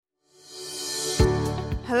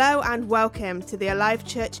Hello and welcome to the Alive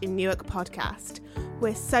Church in Newark podcast.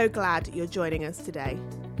 We're so glad you're joining us today.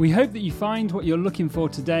 We hope that you find what you're looking for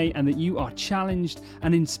today and that you are challenged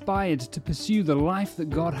and inspired to pursue the life that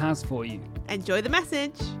God has for you. Enjoy the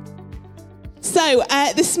message. So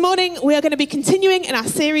this morning we are going to be continuing in our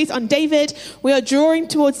series on David. We are drawing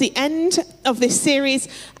towards the end of this series,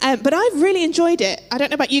 but I've really enjoyed it. I don't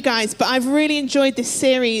know about you guys, but I've really enjoyed this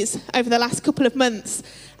series over the last couple of months.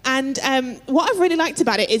 And what I've really liked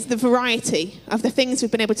about it is the variety of the things we've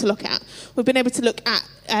been able to look at. We've been able to look at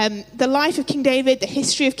the life of King David, the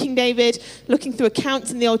history of King David, looking through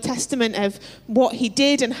accounts in the Old Testament of what he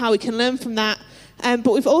did and how we can learn from that.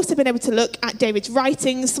 But we've also been able to look at David's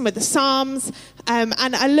writings, some of the Psalms, and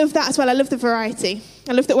I love that as well. I love the variety.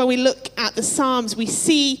 I love that when we look at the Psalms, we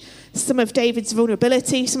see some of David's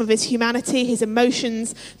vulnerability, some of his humanity, his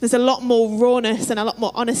emotions. There's a lot more rawness and a lot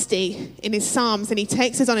more honesty in his Psalms, and he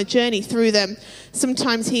takes us on a journey through them.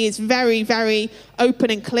 Sometimes he is very, very open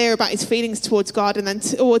and clear about his feelings towards God, and then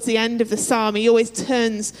towards the end of the Psalm, he always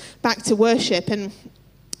turns back to worship. And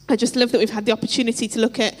I just love that we've had the opportunity to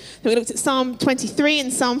look at Psalm 23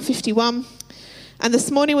 and Psalm 51. And this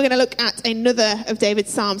morning we're going to look at another of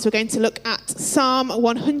David's Psalms. We're going to look at Psalm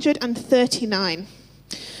 139.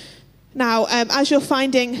 Now, as you're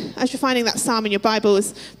finding that psalm in your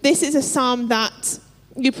Bibles, this is a psalm that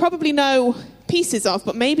you probably know pieces of,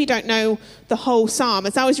 but maybe don't know the whole psalm.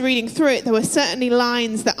 As I was reading through it, there were certainly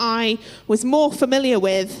lines that I was more familiar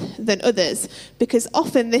with than others, because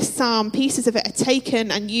often this psalm, pieces of it are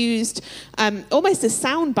taken and used almost as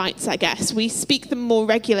sound bites, I guess. We speak them more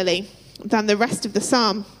regularly than the rest of the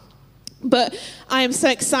psalm. But I am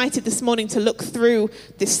so excited this morning to look through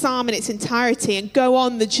this psalm in its entirety and go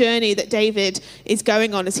on the journey that David is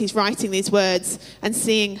going on as he's writing these words and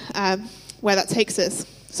seeing where that takes us.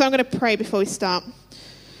 So I'm going to pray before we start.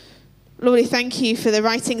 Lord, we thank you for the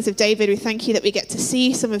writings of David. We thank you that we get to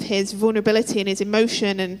see some of his vulnerability and his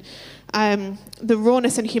emotion and the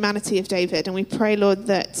rawness and humanity of David. And we pray, Lord,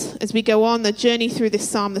 that as we go on the journey through this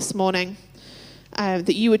psalm this morning,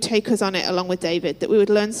 that you would take us on it along with David, that we would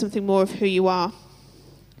learn something more of who you are.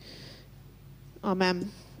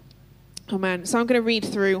 Amen. Amen. So I'm going to read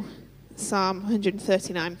through Psalm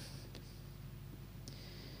 139.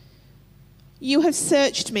 You have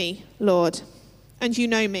searched me, Lord, and you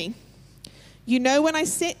know me. You know when I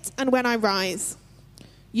sit and when I rise.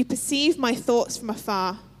 You perceive my thoughts from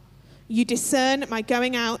afar. You discern my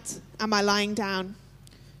going out and my lying down.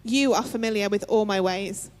 You are familiar with all my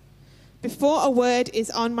ways. Before a word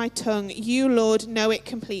is on my tongue, you, Lord, know it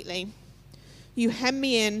completely. You hem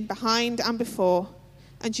me in behind and before,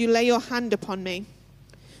 and you lay your hand upon me.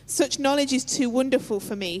 Such knowledge is too wonderful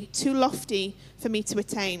for me, too lofty for me to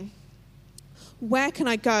attain. Where can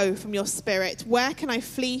I go from your spirit? Where can I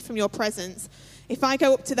flee from your presence? If I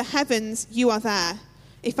go up to the heavens, you are there.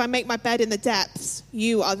 If I make my bed in the depths,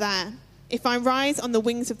 you are there. If I rise on the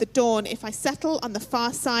wings of the dawn, if I settle on the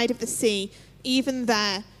far side of the sea, even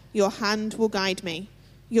there, your hand will guide me.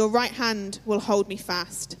 Your right hand will hold me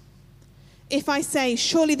fast. If I say,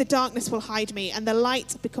 surely the darkness will hide me, and the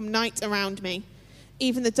light become night around me,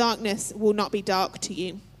 even the darkness will not be dark to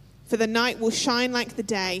you. For the night will shine like the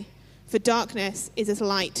day, for darkness is as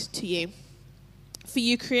light to you. For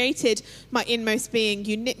you created my inmost being.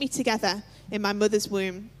 You knit me together in my mother's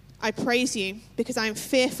womb. I praise you, because I am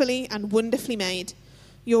fearfully and wonderfully made.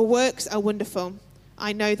 Your works are wonderful.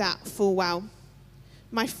 I know that full well.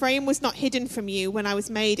 My frame was not hidden from you when I was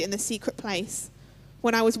made in the secret place,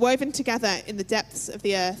 when I was woven together in the depths of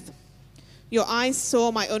the earth. Your eyes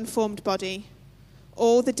saw my unformed body.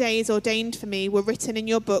 All the days ordained for me were written in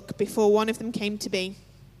your book before one of them came to be.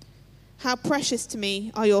 How precious to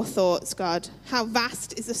me are your thoughts, God. How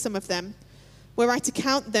vast is the sum of them. Were I to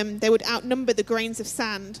count them, they would outnumber the grains of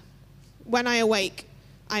sand. When I awake,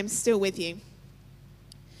 I am still with you.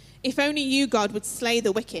 If only you, God, would slay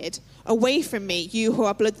the wicked. Away from me, you who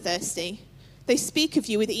are bloodthirsty. They speak of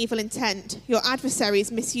you with evil intent. Your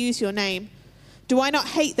adversaries misuse your name. Do I not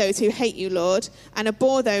hate those who hate you, Lord, and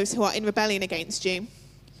abhor those who are in rebellion against you?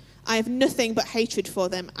 I have nothing but hatred for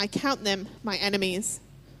them. I count them my enemies.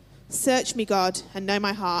 Search me, God, and know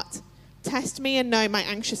my heart. Test me and know my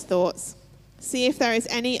anxious thoughts. See if there is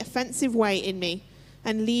any offensive way in me,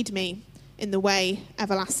 and lead me in the way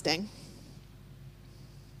everlasting.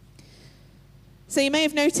 So you may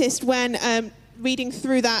have noticed when reading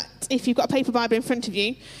through that, if you've got a paper Bible in front of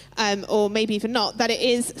you, or maybe even not, that it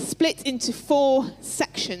is split into 4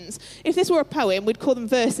 sections. If this were a poem, we'd call them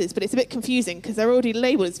verses, but it's a bit confusing because they're already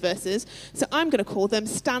labelled as verses. So I'm going to call them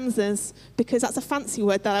stanzas because that's a fancy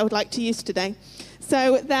word that I would like to use today.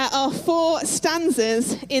 So there are 4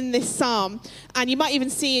 stanzas in this psalm, and you might even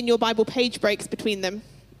see in your Bible page breaks between them.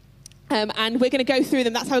 And we're going to go through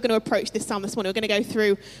them. That's how we're going to approach this psalm this morning. We're going to go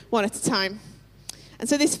through one at a time. And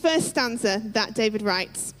so this first stanza that David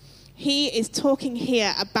writes, he is talking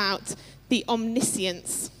here about the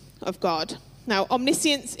omniscience of God. Now,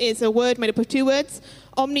 omniscience is a word made up of 2 words,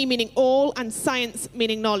 omni meaning all and science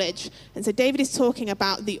meaning knowledge. And so David is talking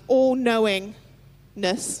about the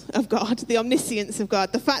all-knowingness of God, the omniscience of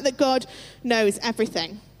God, the fact that God knows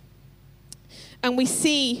everything. And we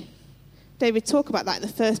see David talk about that in the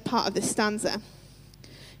first part of this stanza.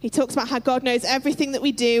 He talks about how God knows everything that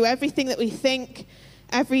we do, everything that we think,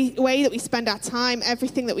 every way that we spend our time,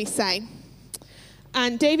 everything that we say.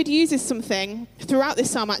 And David uses something throughout this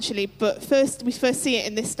psalm, actually, but we first see it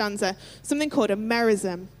in this stanza, something called a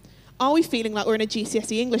merism. Are we feeling like we're in a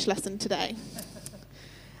GCSE English lesson today?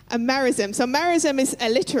 A merism. So merism is a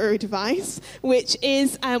literary device, which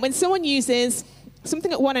is when someone uses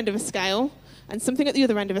something at one end of a scale and something at the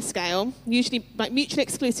other end of a scale, usually like mutually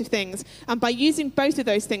exclusive things. And by using both of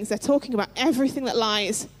those things, they're talking about everything that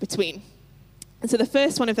lies between. And so the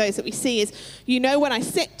first one of those that we see is, you know when I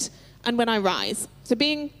sit and when I rise. So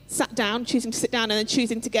being sat down, choosing to sit down, and then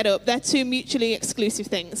choosing to get up, they're 2 mutually exclusive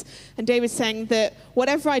things. And David's saying that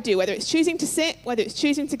whatever I do, whether it's choosing to sit, whether it's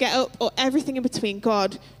choosing to get up, or everything in between,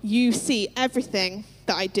 God, you see everything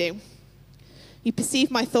that I do. You perceive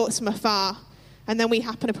my thoughts from afar. And then we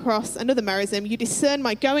happen across another merism. You discern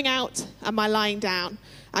my going out and my lying down.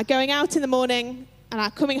 Our going out in the morning and our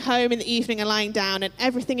coming home in the evening and lying down, and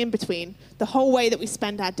everything in between, the whole way that we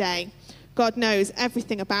spend our day. God knows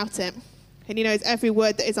everything about it. And he knows every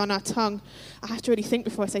word that is on our tongue. I have to really think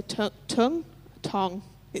before I say tongue. Tongue.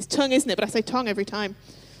 It's tongue, isn't it? But I say tongue every time.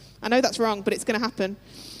 I know that's wrong, but it's going to happen.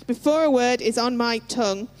 Before a word is on my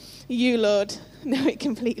tongue, you, Lord, know it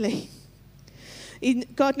completely.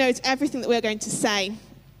 God knows everything that we're going to say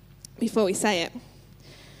before we say it.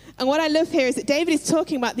 And what I love here is that David is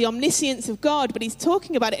talking about the omniscience of God, but he's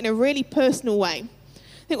talking about it in a really personal way.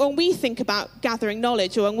 I think when we think about gathering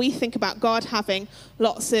knowledge, or when we think about God having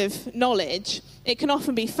lots of knowledge, it can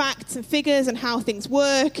often be facts and figures and how things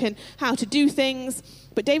work and how to do things.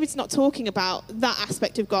 But David's not talking about that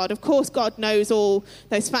aspect of God. Of course, God knows all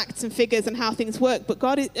those facts and figures and how things work, but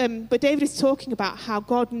David is talking about how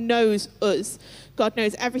God knows us. God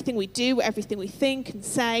knows everything we do, everything we think and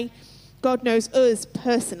say. God knows us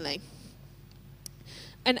personally.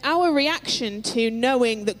 And our reaction to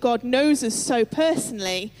knowing that God knows us so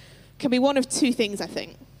personally can be one of 2 things, I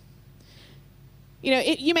think. You know,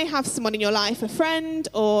 you may have someone in your life, a friend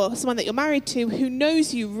or someone that you're married to, who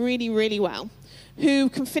knows you really, really well, who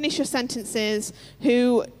can finish your sentences,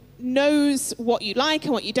 who knows what you like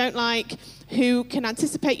and what you don't like, who can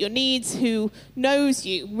anticipate your needs, who knows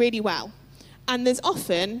you really well. And there's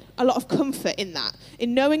often a lot of comfort in that.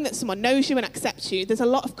 In knowing that someone knows you and accepts you, there's a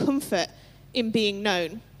lot of comfort in being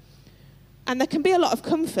known. And there can be a lot of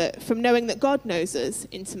comfort from knowing that God knows us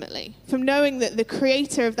intimately. From knowing that the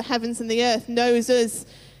creator of the heavens and the earth knows us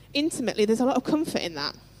intimately, there's a lot of comfort in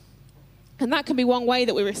that. And that can be one way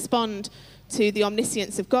that we respond to the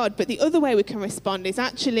omniscience of God. But the other way we can respond is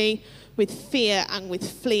actually with fear and with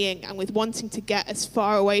fleeing and with wanting to get as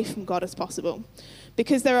far away from God as possible.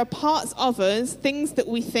 Because there are parts of us, things that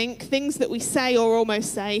we think, things that we say or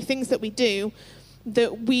almost say, things that we do,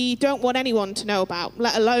 that we don't want anyone to know about,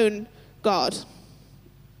 let alone God.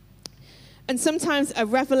 And sometimes a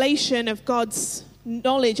revelation of God's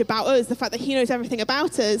knowledge about us, the fact that he knows everything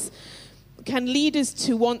about us, can lead us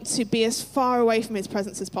to want to be as far away from his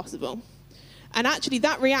presence as possible. And actually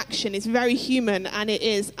that reaction is very human, and it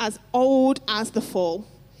is as old as the fall.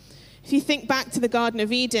 If you think back to the Garden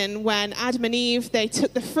of Eden, when Adam and Eve, they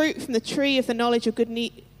took the fruit from the tree of the knowledge of good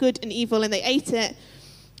and evil, and they ate it.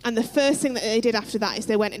 And the first thing that they did after that is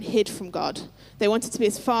they went and hid from God. They wanted to be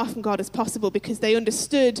as far from God as possible because they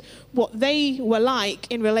understood what they were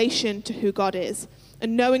like in relation to who God is.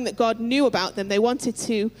 And knowing that God knew about them, they wanted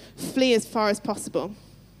to flee as far as possible.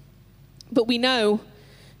 But we know,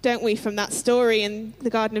 don't we, from that story in the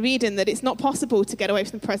Garden of Eden, that it's not possible to get away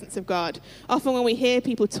from the presence of God. Often when we hear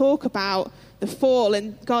people talk about the fall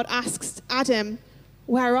and God asks Adam,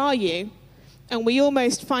 "Where are you?" And we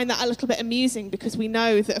almost find that a little bit amusing because we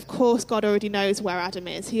know that, of course, God already knows where Adam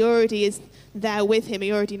is. He already is there with him. He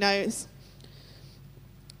already knows.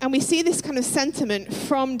 And we see this kind of sentiment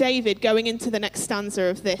from David going into the next stanza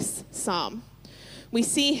of this psalm. We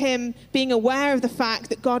see him being aware of the fact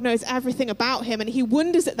that God knows everything about him, and he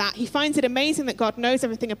wonders at that. He finds it amazing that God knows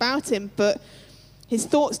everything about him, but his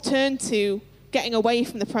thoughts turn to getting away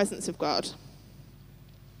from the presence of God.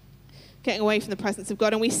 Getting away from the presence of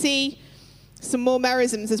God. And we see some more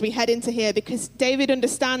merisms as we head into here, because David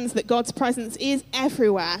understands that God's presence is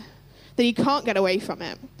everywhere, that he can't get away from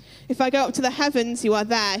it. If I go up to the heavens, you are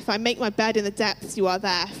there. If I make my bed in the depths, you are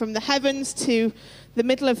there. From the heavens to the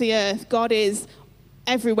middle of the earth, God is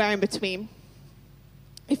everywhere in between.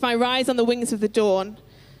 If I rise on the wings of the dawn,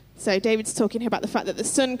 so David's talking here about the fact that the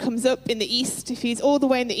sun comes up in the east. If he's all the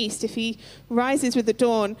way in the east, if he rises with the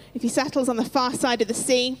dawn, if he settles on the far side of the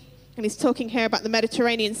sea, and he's talking here about the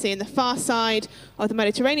Mediterranean Sea, and the far side of the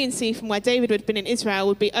Mediterranean Sea from where David would have been in Israel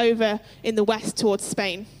would be over in the west towards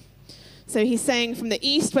Spain. So he's saying from the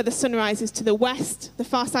east where the sun rises to the west, the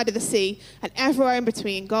far side of the sea, and everywhere in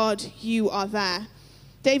between, God, you are there.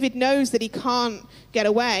 David knows that he can't get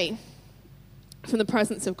away from the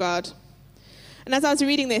presence of God. And as I was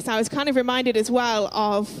reading this, I was kind of reminded as well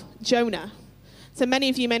of Jonah. So many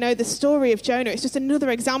of you may know the story of Jonah. It's just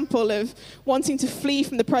another example of wanting to flee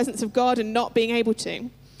from the presence of God and not being able to.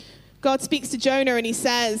 God speaks to Jonah and he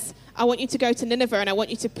says, I want you to go to Nineveh and I want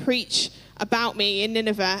you to preach about me in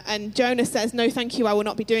Nineveh. And Jonah says, no, thank you, I will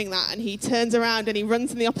not be doing that. And he turns around and he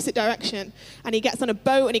runs in the opposite direction. And he gets on a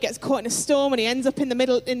boat and he gets caught in a storm and he ends up in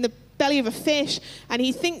the belly of a fish. And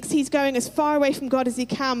he thinks he's going as far away from God as he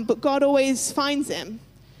can, but God always finds him.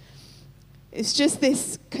 It's just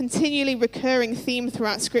this continually recurring theme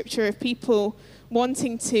throughout Scripture of people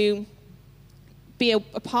wanting to be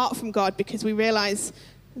apart from God because we realize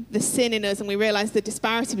the sin in us and we realize the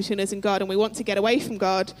disparity between us and God, and we want to get away from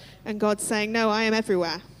God, and God's saying, no, I am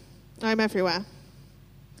everywhere. I am everywhere.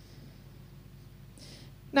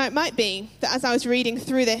 Now, it might be that as I was reading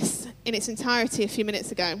through this in its entirety a few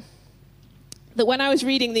minutes ago, that when I was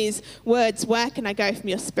reading these words, where can I go from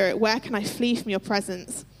your spirit? Where can I flee from your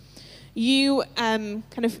presence? You kind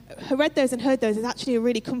of read those and heard those as actually a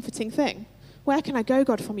really comforting thing. Where can I go,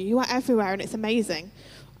 God, from you? You are everywhere and it's amazing.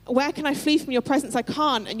 Where can I flee from your presence? I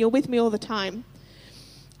can't, and you're with me all the time.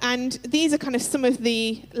 And these are kind of some of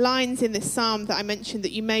the lines in this psalm that I mentioned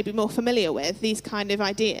that you may be more familiar with, these kind of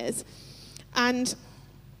ideas. And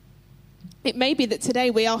it may be that today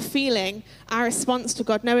we are feeling our response to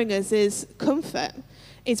God knowing us is comfort,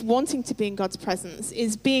 is wanting to be in God's presence,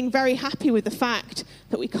 is being very happy with the fact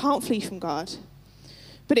that we can't flee from God.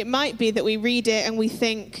 But it might be that we read it and we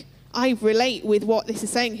think, I relate with what this is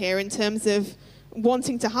saying here in terms of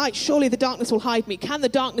wanting to hide. Surely the darkness will hide me. Can the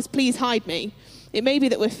darkness please hide me? It may be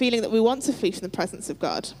that we're feeling that we want to flee from the presence of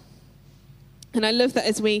God. And I love that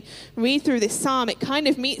as we read through this psalm, it kind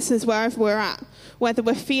of meets us wherever we're at, whether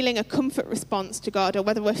we're feeling a comfort response to God or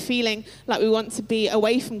whether we're feeling like we want to be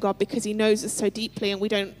away from God because he knows us so deeply and we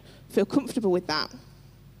don't feel comfortable with that.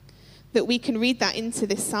 That we can read that into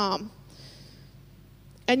this psalm.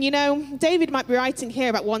 And you know, David might be writing here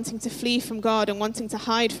about wanting to flee from God and wanting to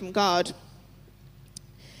hide from God.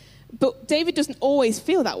 But David doesn't always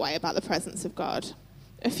feel that way about the presence of God.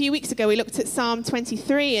 A few weeks ago, we looked at Psalm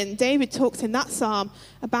 23, and David talks in that psalm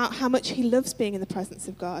about how much he loves being in the presence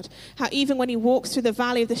of God. How even when he walks through the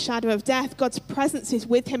valley of the shadow of death, God's presence is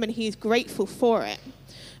with him and he's grateful for it.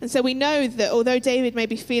 And so we know that although David may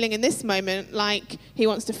be feeling in this moment like he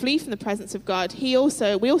wants to flee from the presence of God, we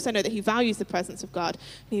also know that he values the presence of God,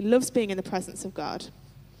 and he loves being in the presence of God.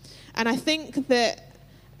 And I think that,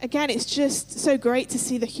 again, it's just so great to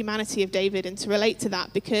see the humanity of David and to relate to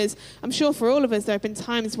that, because I'm sure for all of us there have been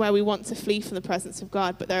times where we want to flee from the presence of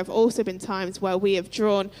God, but there have also been times where we have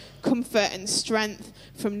drawn comfort and strength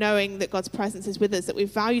from knowing that God's presence is with us, that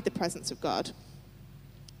we've valued the presence of God.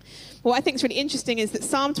 What I think is really interesting is that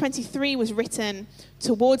Psalm 23 was written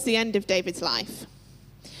towards the end of David's life.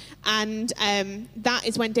 And that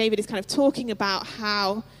is when David is kind of talking about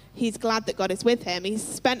how he's glad that God is with him. He's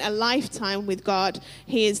spent a lifetime with God.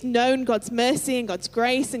 He has known God's mercy and God's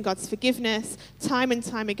grace and God's forgiveness time and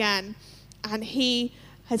time again. And he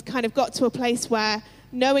has kind of got to a place where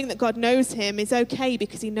knowing that God knows him is okay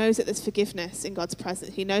because he knows that there's forgiveness in God's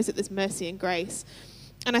presence. He knows that there's mercy and grace.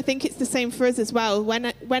 And I think it's the same for us as well.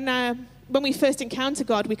 When we first encounter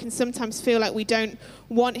God, we can sometimes feel like we don't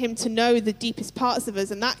want him to know the deepest parts of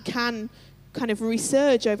us, and that can kind of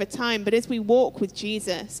resurge over time. But as we walk with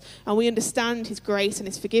Jesus and we understand his grace and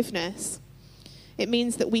his forgiveness, it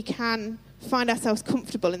means that we can find ourselves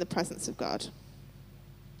comfortable in the presence of God.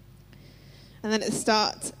 And then at the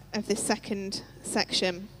start of this second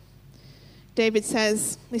section, David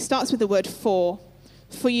says, he starts with the word for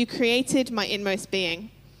you created my inmost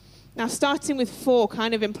being. Now, starting with 4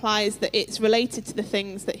 kind of implies that it's related to the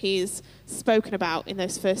things that he's spoken about in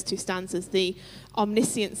those first 2 stanzas, the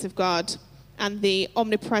omniscience of God and the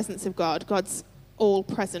omnipresence of God, God's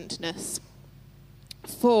all-presentness.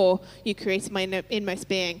 4, you created my inmost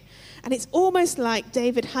being. And it's almost like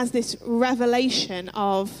David has this revelation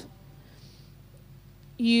of,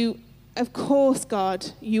 of course,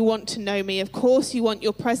 God, you want to know me. Of course, you want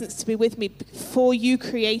your presence to be with me, for you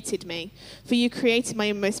created me. For you created my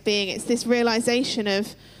inmost being. It's this realization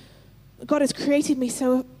of God has created me,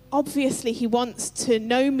 so obviously he wants to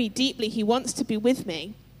know me deeply. He wants to be with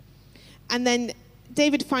me. And then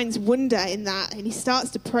David finds wonder in that, and he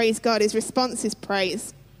starts to praise God. His response is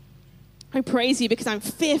praise. I praise you because I'm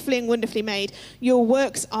fearfully and wonderfully made. Your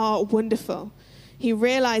works are wonderful. He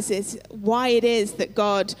realizes why it is that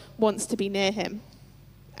God wants to be near him.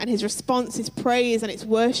 And his response is praise, and it's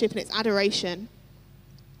worship, and it's adoration.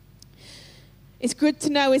 It's good to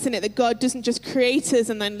know, isn't it, that God doesn't just create us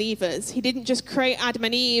and then leave us. He didn't just create Adam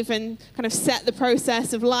and Eve and kind of set the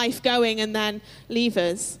process of life going and then leave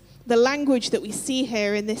us. The language that we see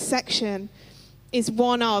here in this section is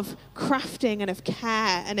one of crafting and of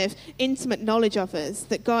care and of intimate knowledge of us,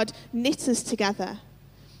 that God knit us together,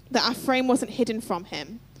 that our frame wasn't hidden from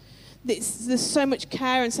him. There's so much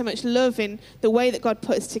care and so much love in the way that God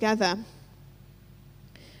put us together.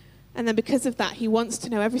 And then because of that, he wants to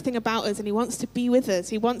know everything about us, and he wants to be with us.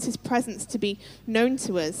 He wants his presence to be known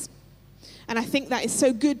to us. And I think that is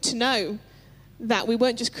so good to know, that we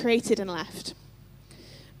weren't just created and left.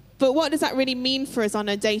 But what does that really mean for us on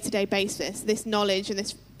a day-to-day basis, this knowledge and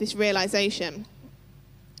this realization?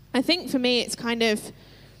 I think for me it's kind of,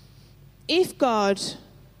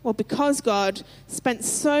 because God spent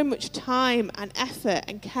so much time and effort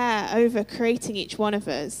and care over creating each one of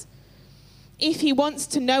us, if he wants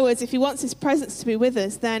to know us, if he wants his presence to be with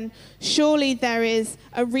us, then surely there is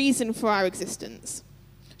a reason for our existence.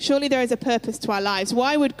 Surely there is a purpose to our lives.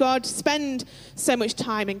 Why would God spend so much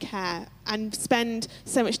time and care and spend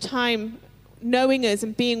so much time knowing us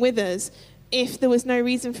and being with us if there was no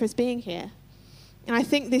reason for us being here? And I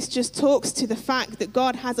think this just talks to the fact that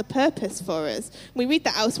God has a purpose for us. We read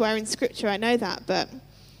that elsewhere in Scripture, I know that, but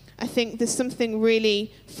I think there's something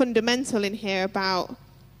really fundamental in here about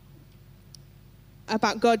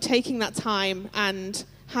God taking that time and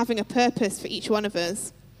having a purpose for each one of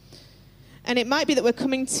us. And it might be that we're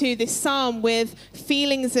coming to this psalm with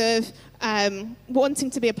feelings of wanting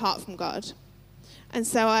to be apart from God. And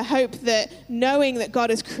so I hope that knowing that God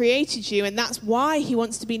has created you and that's why he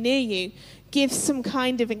wants to be near you gives some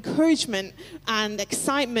kind of encouragement and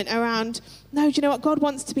excitement around, no, do you know what? God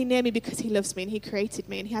wants to be near me because he loves me and he created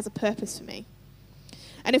me and he has a purpose for me.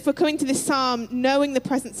 And if we're coming to this psalm knowing the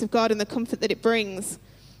presence of God and the comfort that it brings,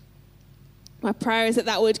 my prayer is that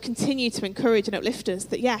that would continue to encourage and uplift us,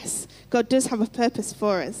 that yes, God does have a purpose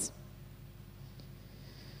for us.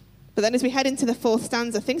 But then as we head into the 4th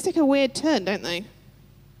stanza, things take a weird turn, don't they?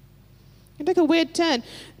 They take a weird turn.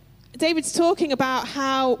 David's talking about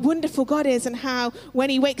how wonderful God is and how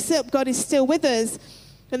when he wakes up, God is still with us.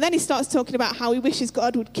 And then he starts talking about how he wishes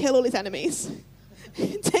God would kill all his enemies.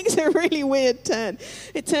 It takes a really weird turn.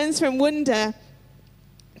 It turns from wonder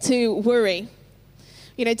to worry.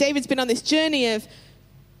 You know, David's been on this journey of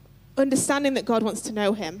understanding that God wants to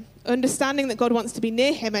know him, understanding that God wants to be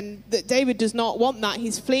near him, and that David does not want that.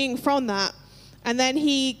 He's fleeing from that. And then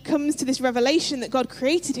he comes to this revelation that God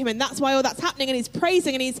created him, and that's why all that's happening, and he's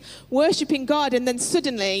praising and he's worshipping God, and then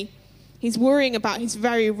suddenly he's worrying about his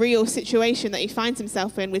very real situation that he finds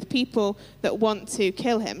himself in with people that want to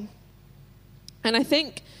kill him. And I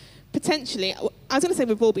think potentially, I was going to say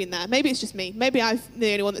we've all been there. Maybe it's just me. Maybe I'm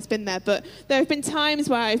the only one that's been there. But there have been times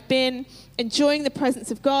where I've been enjoying the presence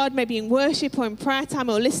of God, maybe in worship or in prayer time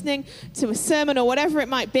or listening to a sermon or whatever it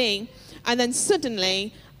might be. And then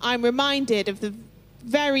suddenly I'm reminded of the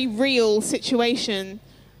very real situation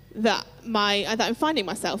that I'm finding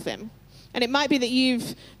myself in. And it might be that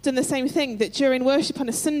you've done the same thing, that during worship on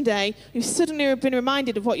a Sunday, you've suddenly been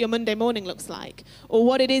reminded of what your Monday morning looks like, or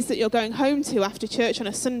what it is that you're going home to after church on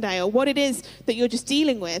a Sunday, or what it is that you're just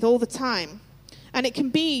dealing with all the time. And it can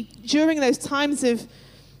be during those times of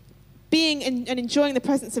being and enjoying the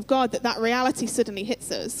presence of God that reality suddenly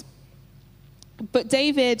hits us. But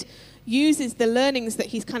David uses the learnings that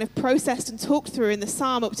he's kind of processed and talked through in the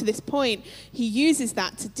psalm up to this point. He uses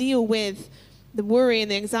that to deal with the worry and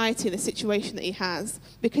the anxiety and the situation that he has,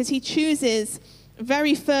 because he chooses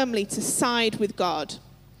very firmly to side with God.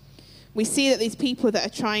 We see that these people that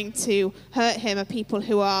are trying to hurt him are people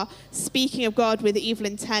who are speaking of God with evil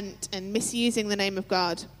intent and misusing the name of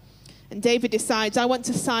God. And David decides, I want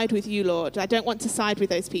to side with you, Lord. I don't want to side with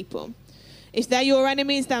those people. If they're your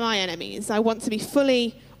enemies, they're my enemies. I want to be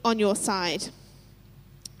fully on your side.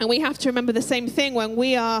 And we have to remember the same thing when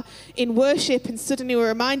we are in worship and suddenly we're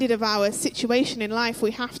reminded of our situation in life.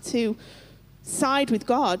 We have to side with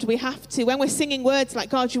God. We have to, when we're singing words like,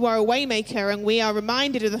 God, you are a way maker, and we are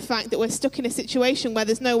reminded of the fact that we're stuck in a situation where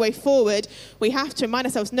there's no way forward, we have to remind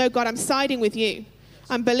ourselves, no, God, I'm siding with you.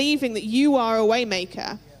 I'm believing that you are a way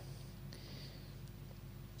maker.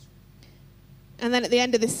 And then at the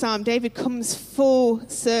end of this psalm, David comes full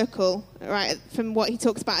circle, right, from what he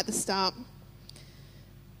talks about at the start.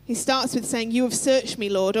 He starts with saying, you have searched me,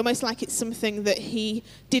 Lord, almost like it's something that he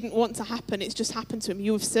didn't want to happen. It's just happened to him.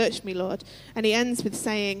 You have searched me, Lord. And he ends with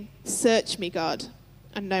saying, search me, God,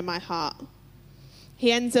 and know my heart.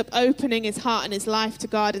 He ends up opening his heart and his life to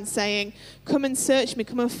God and saying, come and search me.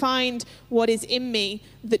 Come and find what is in me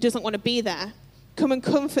that doesn't want to be there. Come and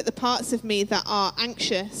comfort the parts of me that are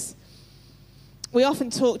anxious. We often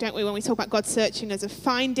talk, don't we, when we talk about God searching us, of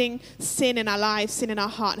finding sin in our lives, sin in our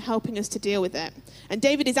heart, and helping us to deal with it. And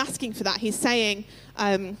David is asking for that. He's saying,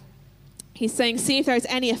 see if there is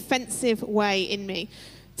any offensive way in me.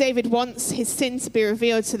 David wants his sin to be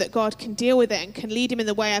revealed so that God can deal with it and can lead him in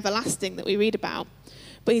the way everlasting that we read about.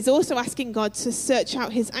 But he's also asking God to search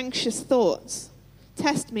out his anxious thoughts.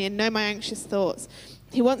 Test me and know my anxious thoughts.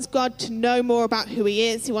 He wants God to know more about who he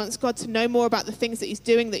is. He wants God to know more about the things that he's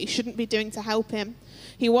doing that he shouldn't be doing to help him.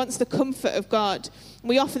 He wants the comfort of God.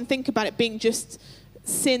 We often think about it being just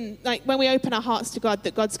sin, like when we open our hearts to God,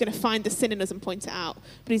 that God's going to find the sin in us and point it out.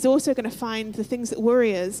 But he's also going to find the things that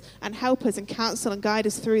worry us and help us and counsel and guide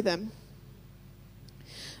us through them.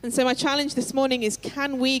 And so my challenge this morning is,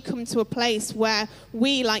 can we come to a place where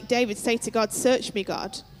we, like David, say to God, search me,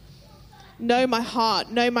 God. Know my heart,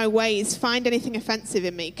 know my ways, find anything offensive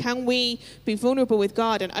in me. Can we be vulnerable with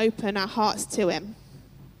God and open our hearts to him?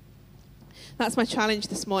 That's my challenge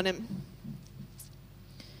this morning.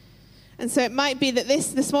 And so it might be that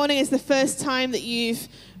this morning is the first time that you've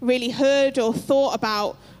really heard or thought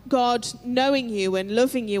about God knowing you and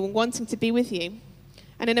loving you and wanting to be with you.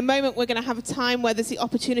 And in a moment, we're going to have a time where there's the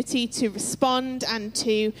opportunity to respond and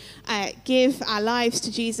to give our lives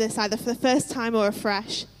to Jesus, either for the first time or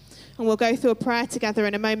afresh. And we'll go through a prayer together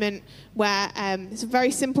in a moment where it's a very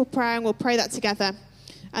simple prayer, and we'll pray that together.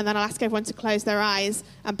 And then I'll ask everyone to close their eyes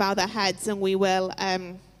and bow their heads, and we'll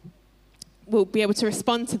be able to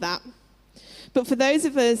respond to that. But for those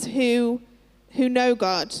of us who know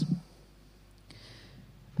God,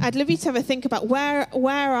 I'd love you to have a think about where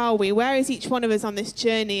are we? Where is each one of us on this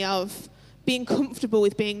journey of being comfortable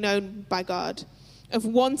with being known by God? Of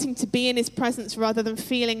wanting to be in his presence rather than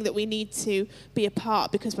feeling that we need to be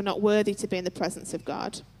apart because we're not worthy to be in the presence of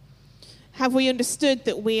God? Have we understood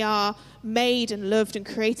that we are made and loved and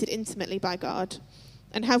created intimately by God?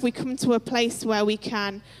 And have we come to a place where we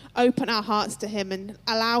can open our hearts to him and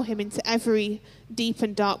allow him into every deep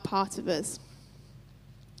and dark part of us?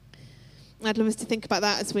 I'd love us to think about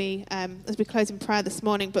that as we close in prayer this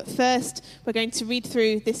morning. But first, we're going to read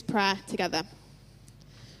through this prayer together.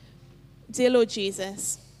 Dear Lord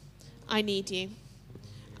Jesus, I need you.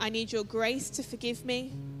 I need your grace to forgive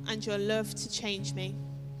me and your love to change me.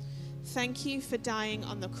 Thank you for dying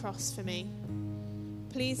on the cross for me.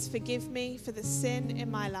 Please forgive me for the sin in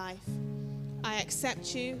my life. I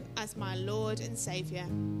accept you as my Lord and Saviour.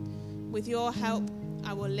 With your help,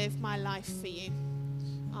 I will live my life for you.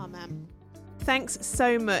 Amen. Thanks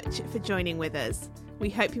so much for joining with us. We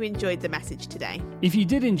hope you enjoyed the message today. If you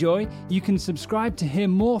did enjoy, you can subscribe to hear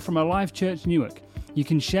more from Alive Church Newark. You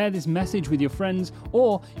can share this message with your friends,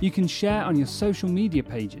 or you can share on your social media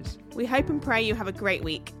pages. We hope and pray you have a great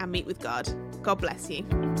week and meet with God. God bless you.